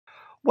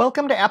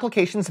Welcome to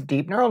Applications of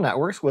Deep Neural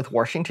Networks with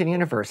Washington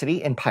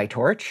University and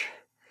PyTorch.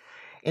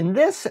 In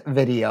this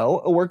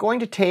video, we're going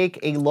to take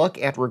a look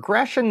at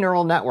regression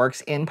neural networks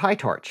in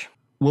PyTorch.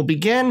 We'll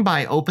begin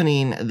by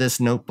opening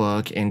this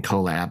notebook in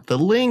Colab. The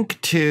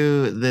link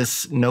to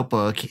this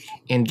notebook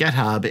in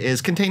GitHub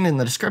is contained in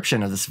the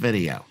description of this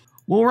video.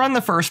 We'll run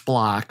the first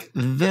block.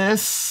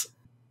 This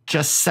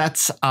just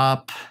sets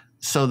up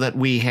so that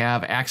we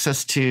have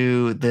access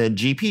to the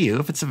GPU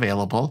if it's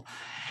available,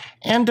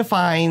 and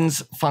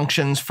defines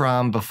functions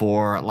from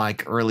before,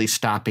 like early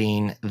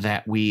stopping,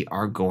 that we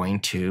are going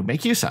to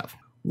make use of.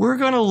 We're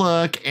going to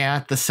look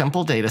at the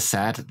simple data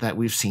set that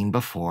we've seen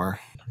before.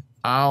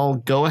 I'll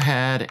go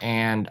ahead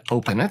and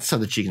open it so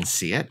that you can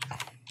see it.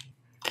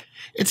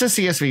 It's a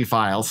CSV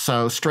file,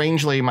 so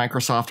strangely,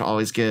 Microsoft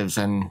always gives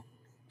a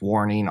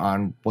warning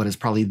on what is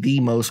probably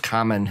the most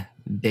common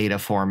data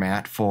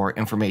format for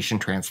information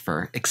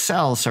transfer.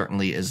 Excel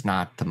certainly is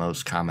not the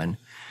most common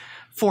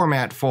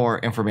format for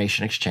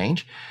information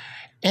exchange.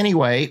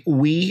 Anyway,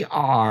 we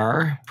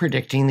are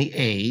predicting the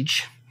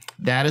age.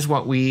 That is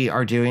what we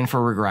are doing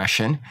for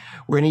regression.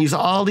 We're going to use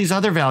all these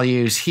other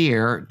values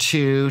here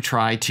to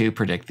try to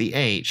predict the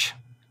age.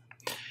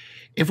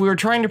 If we were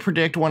trying to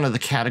predict one of the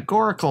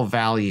categorical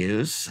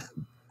values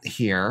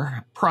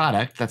here,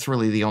 product, that's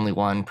really the only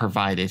one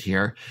provided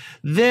here,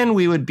 then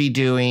we would be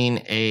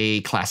doing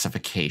a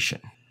classification.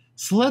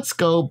 So let's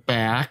go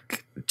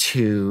back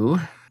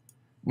to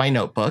my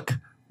notebook.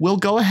 We'll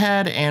go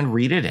ahead and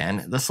read it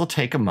in. This will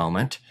take a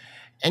moment.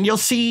 And you'll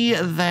see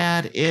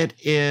that it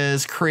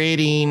is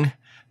creating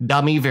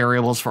dummy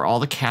variables for all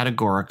the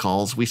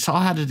categoricals. We saw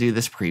how to do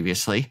this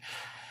previously,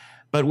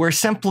 but we're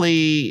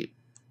simply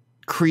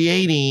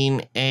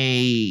creating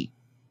a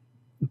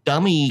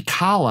dummy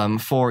column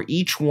for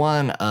each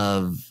one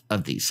of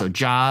these. So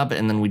job,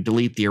 and then we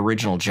delete the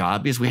original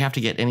job because we have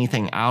to get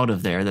anything out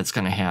of there that's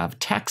going to have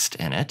text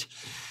in it.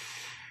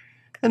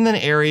 And then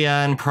area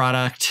and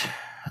product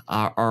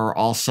are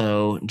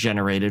also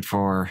generated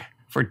for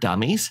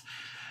dummies.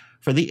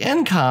 For the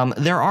income,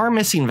 there are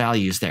missing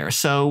values there.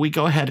 So we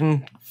go ahead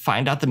and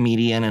find out the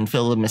median and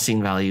fill the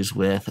missing values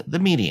with the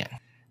median.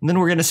 And then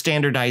we're going to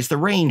standardize the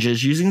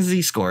ranges using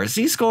z-score.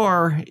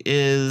 Z-score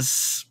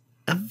is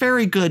a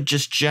very good,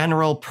 just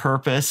general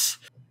purpose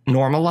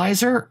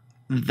normalizer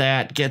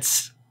that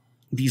gets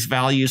these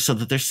values so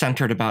that they're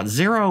centered about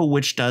 0,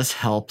 which does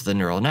help the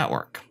neural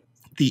network.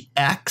 The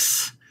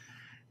X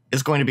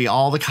is going to be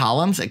all the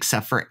columns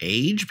except for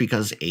age,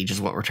 because age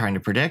is what we're trying to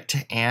predict,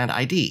 and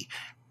ID.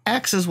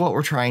 X is what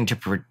we're trying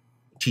to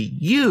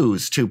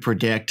use to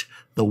predict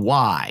the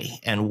Y,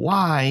 and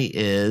Y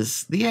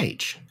is the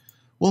age.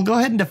 We'll go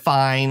ahead and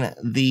define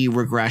the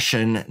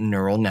regression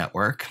neural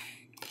network.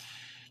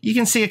 You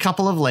can see a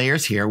couple of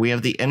layers here. We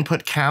have the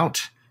input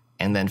count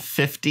and then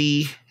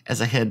 50 as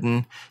a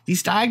hidden.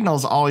 These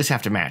diagonals always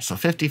have to match, so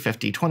 50,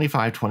 50,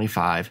 25,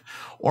 25,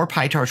 or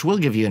PyTorch will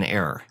give you an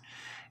error.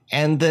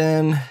 And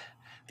then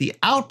the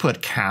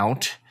output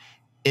count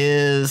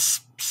is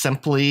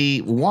simply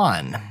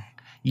 1.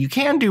 You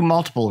can do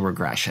multiple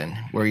regression,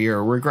 where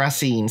you're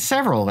regressing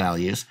several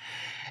values,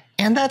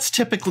 and that's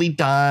typically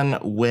done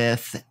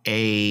with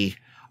a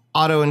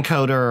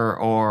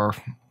autoencoder or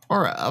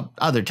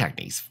other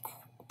techniques.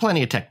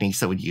 Plenty of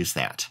techniques that would use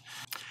that.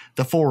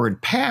 The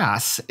forward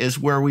pass is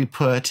where we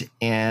put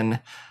in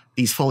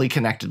these fully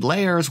connected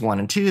layers, 1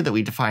 and 2, that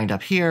we defined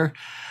up here.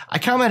 I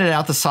commented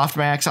out the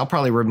softmax. I'll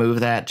probably remove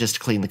that just to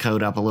clean the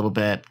code up a little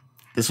bit.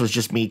 This was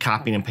just me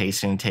copying and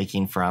pasting and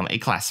taking from a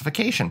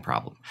classification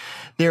problem.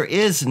 There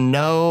is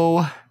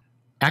no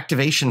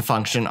activation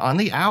function on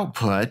the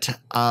output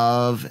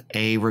of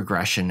a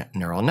regression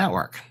neural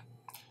network.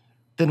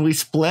 Then we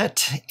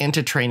split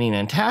into training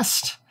and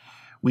test.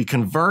 We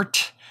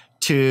convert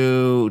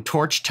to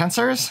torch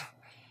tensors,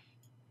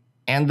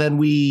 and then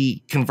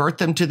we convert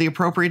them to the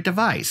appropriate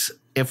device.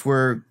 If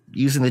we're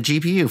using the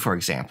GPU, for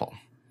example,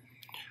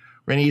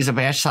 we're going to use a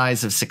batch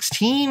size of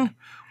 16,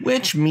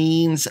 which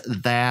means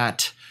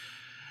that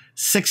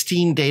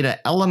 16 data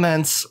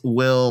elements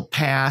will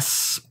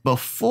pass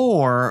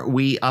before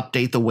we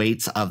update the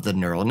weights of the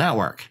neural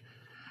network.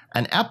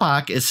 An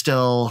epoch is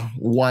still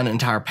one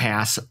entire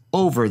pass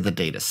over the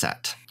data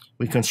set.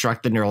 We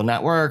construct the neural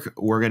network.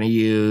 We're going to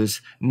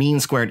use mean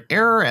squared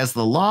error as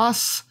the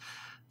loss.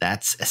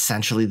 That's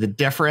essentially the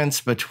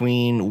difference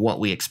between what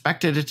we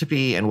expected it to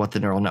be and what the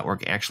neural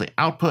network actually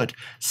output,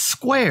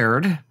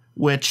 squared,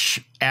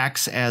 which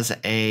acts as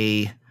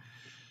a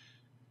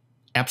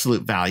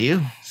absolute value.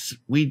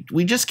 We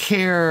just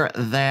care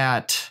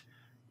that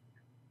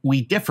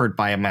we differed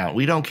by amount.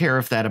 We don't care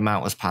if that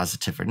amount was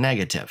positive or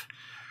negative.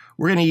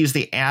 We're going to use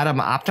the atom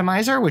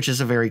optimizer, which is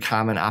a very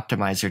common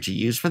optimizer to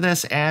use for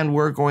this, and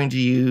we're going to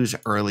use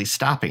early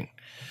stopping.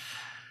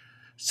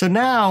 So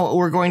now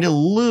we're going to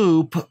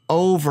loop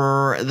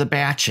over the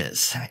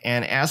batches.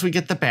 And as we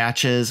get the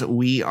batches,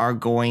 we are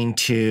going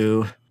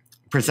to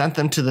present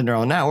them to the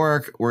neural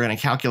network. We're going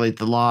to calculate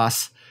the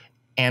loss.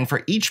 And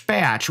for each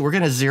batch, we're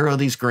going to zero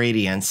these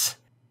gradients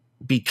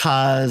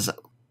because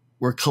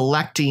we're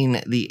collecting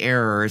the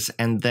errors,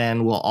 and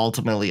then we'll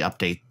ultimately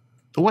update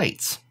the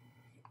weights.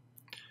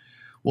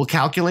 We'll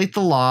calculate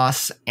the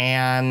loss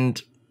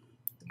and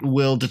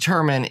we'll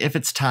determine if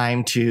it's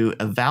time to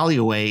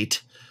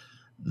evaluate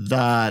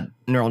the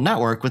neural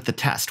network with the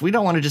test. We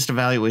don't want to just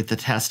evaluate the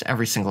test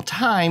every single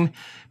time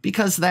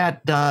because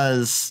that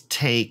does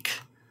take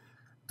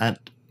an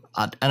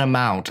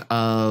amount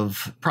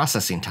of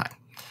processing time.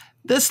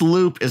 This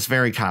loop is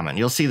very common.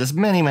 You'll see this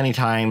many, many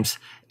times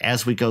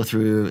as we go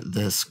through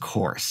this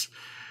course.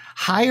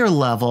 Higher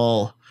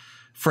level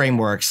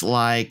frameworks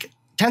like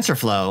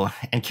TensorFlow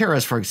and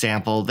Keras, for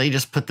example, they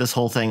just put this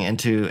whole thing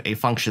into a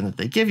function that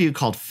they give you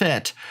called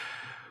fit,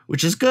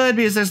 which is good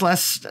because there's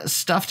less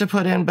stuff to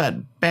put in,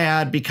 but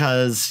bad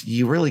because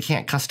you really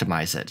can't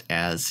customize it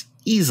as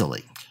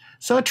easily.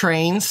 So it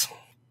trains,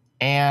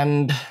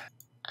 and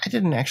I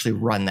didn't actually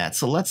run that,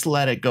 so let's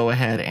let it go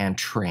ahead and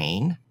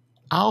train.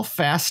 I'll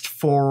fast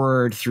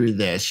forward through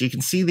this. You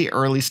can see the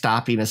early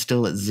stopping is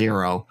still at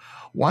 0.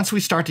 Once we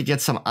start to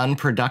get some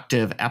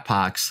unproductive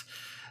epochs,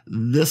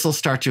 this will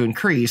start to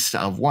increase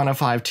of 1 of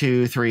 5,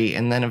 2, 3,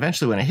 and then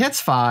eventually when it hits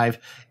 5,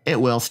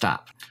 it will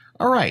stop.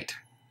 All right,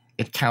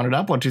 it counted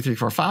up 1, 2, 3,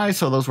 4, 5,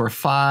 so those were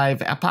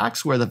 5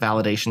 epochs where the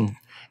validation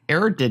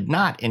error did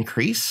not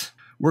increase.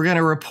 We're going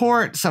to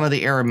report some of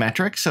the error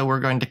metrics, so we're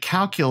going to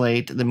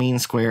calculate the mean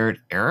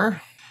squared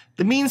error.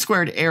 The mean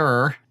squared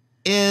error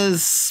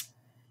is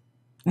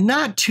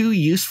not too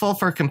useful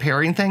for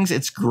comparing things.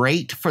 It's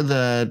great for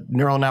the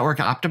neural network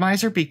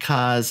optimizer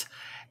because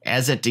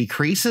as it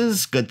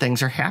decreases, good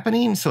things are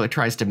happening, so it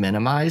tries to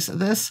minimize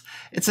this.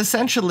 It's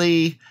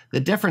essentially the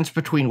difference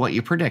between what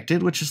you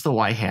predicted, which is the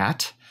y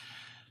hat,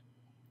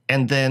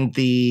 and then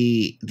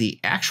the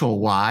actual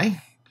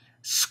y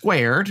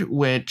squared,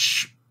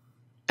 which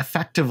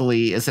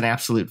effectively is an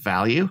absolute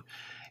value.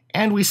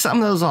 And we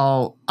sum those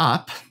all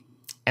up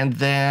and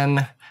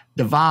then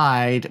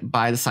divide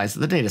by the size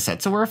of the data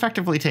set. So we're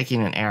effectively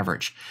taking an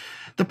average.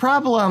 The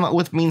problem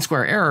with mean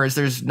square error is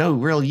there's no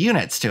real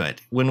units to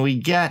it. When we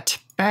get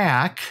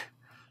back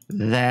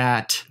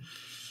that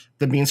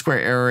the mean square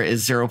error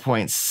is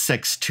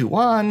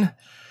 0.621,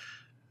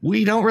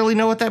 we don't really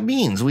know what that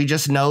means. We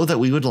just know that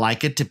we would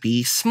like it to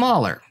be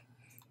smaller.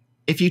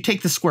 If you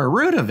take the square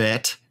root of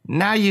it,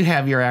 now you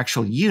have your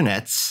actual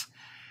units,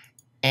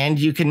 and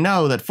you can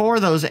know that for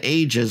those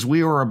ages,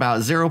 we were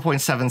about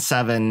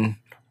 0.77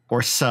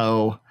 or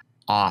so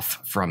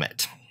off from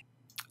it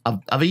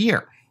of a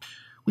year.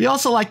 We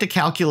also like to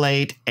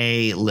calculate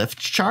a lift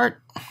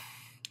chart.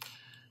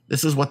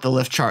 This is what the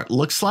lift chart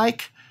looks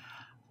like.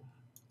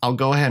 I'll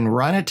go ahead and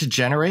run it to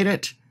generate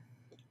it.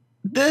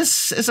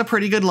 This is a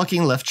pretty good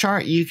looking lift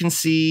chart. You can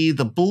see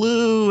the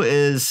blue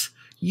is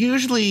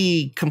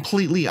usually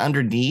completely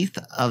underneath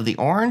of the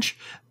orange.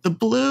 The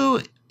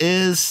blue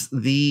is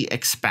the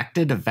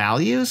expected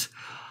values,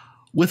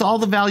 with all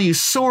the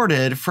values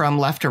sorted from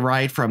left to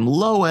right, from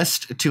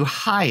lowest to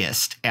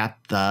highest at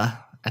the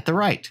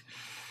right.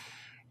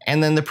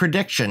 And then the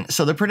prediction.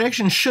 So the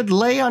prediction should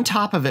lay on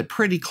top of it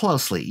pretty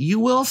closely. You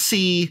will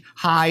see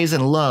highs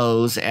and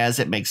lows as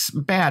it makes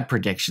bad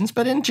predictions,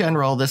 but in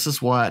general, this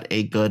is what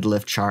a good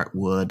lift chart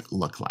would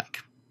look like.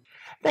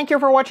 Thank you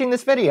for watching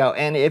this video,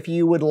 and if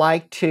you would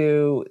like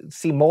to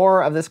see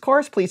more of this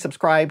course, please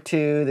subscribe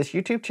to this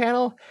YouTube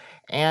channel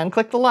and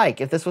click the like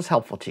if this was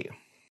helpful to you.